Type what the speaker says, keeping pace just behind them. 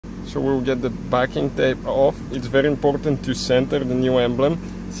So we'll get the backing tape off. It's very important to center the new emblem.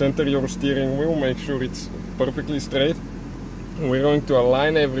 Center your steering wheel, make sure it's perfectly straight. We're going to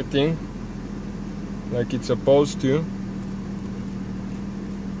align everything like it's supposed to.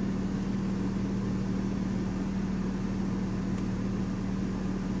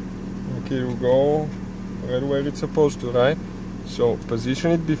 Okay, we go right where it's supposed to, right? So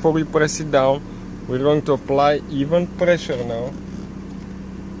position it before we press it down. We're going to apply even pressure now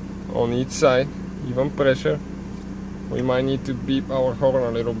on each side, even pressure. We might need to beep our horn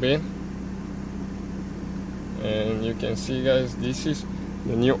a little bit. And you can see, guys, this is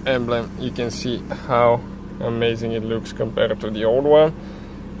the new emblem. You can see how amazing it looks compared to the old one.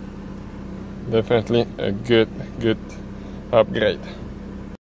 Definitely a good upgrade.